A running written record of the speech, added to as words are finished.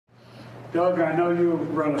Doug, I know you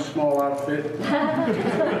run a small outfit called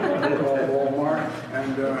Walmart,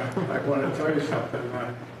 and I want to tell you something.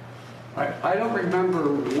 I don't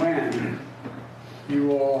remember when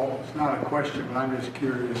you all, it's not a question, but I'm just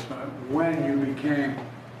curious, when you became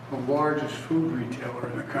the largest food retailer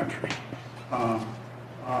in the country. But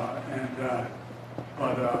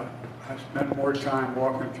I spent more time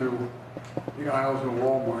walking through the aisles of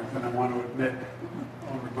Walmart than I want to admit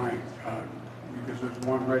over my, because there's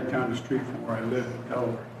one right down the street from where I live in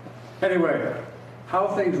Delaware. Anyway, how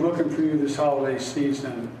are things looking for you this holiday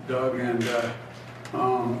season, Doug, and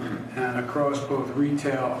across both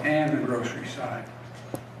retail and the grocery side?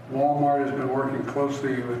 Walmart has been working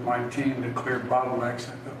closely with my team to clear bottlenecks,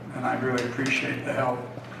 and I really appreciate the help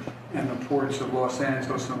in the ports of Los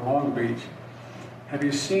Angeles and Long Beach. Have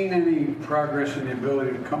you seen any progress in the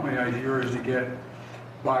ability of a company like yours to get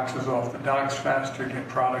boxes off the docks faster, get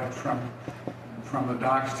product from the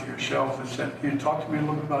docks to your shelves? Can you talk to me a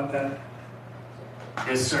little bit about that?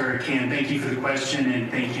 Yes, sir, Ken. Thank you for the question, and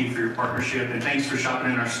thank you for your partnership, and thanks for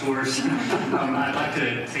shopping in our stores. I'd like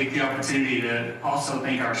to take the opportunity to also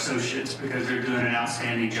thank our associates because they're doing an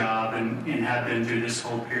outstanding job and have been through this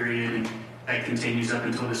whole period, and that continues up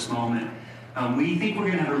until this moment. We think we're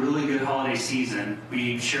going to have a really good holiday season.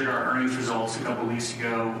 We shared our earnings results a couple weeks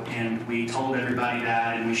ago, and we told everybody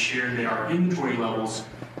that, and we shared that our inventory levels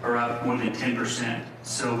are up more than 10%.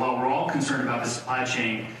 So while we're all concerned about the supply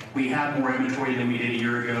chain, we have more inventory than we did a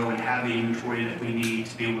year ago and have the inventory that we need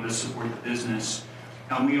to be able to support the business.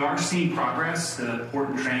 We are seeing progress. The port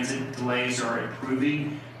and transit delays are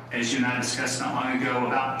improving. As you and I discussed not long ago,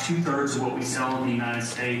 about 2/3 of what we sell in the United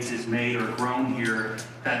States is made or grown here.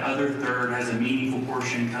 That other third has a meaningful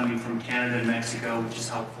portion coming from Canada and Mexico, which is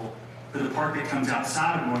helpful. For the part that comes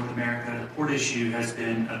outside of North America, the port issue has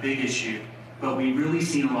been a big issue, but we've really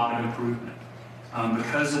seen a lot of improvement.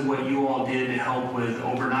 Because of what you all did to help with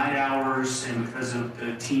overnight hours and because of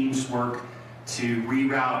the team's work to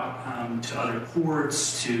reroute to other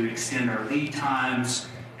ports, to extend our lead times,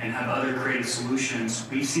 and have other creative solutions,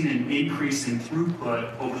 we've seen an increase in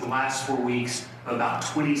throughput over the last 4 weeks of about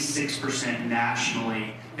 26%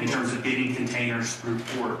 nationally in terms of getting containers through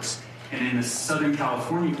ports. And in the Southern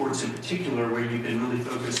California ports in particular, where you've been really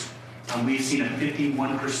focused, we've seen a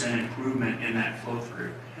 51% improvement in that flow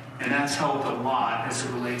through. And that's helped a lot as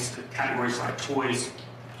it relates to categories like toys,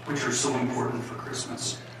 which are so important for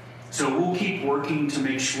Christmas. So we'll keep working to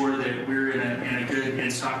make sure that we're in a good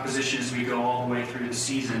in-stock position as we go all the way through the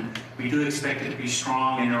season. We do expect it to be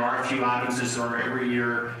strong, and there are a few items, as there are every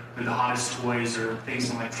year, with the hottest toys or things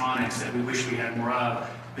in electronics that we wish we had more of.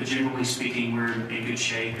 But generally speaking, we're in good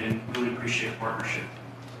shape and really appreciate the partnership.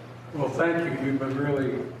 Well, thank you. You've been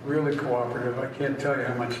really, really cooperative. I can't tell you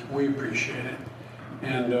how much we appreciate it.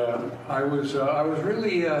 And I was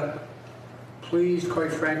really pleased,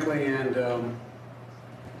 quite frankly, and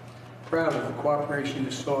proud of the cooperation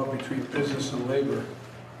you saw between business and labor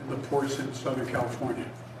in the ports in Southern California.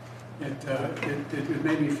 It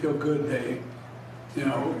made me feel good that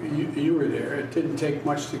you were there. It didn't take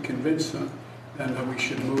much to convince them that we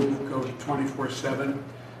should go 24/7,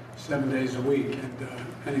 7 days a week. And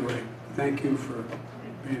anyway, thank you for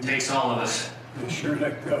being. Takes all of us. Sure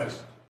that does.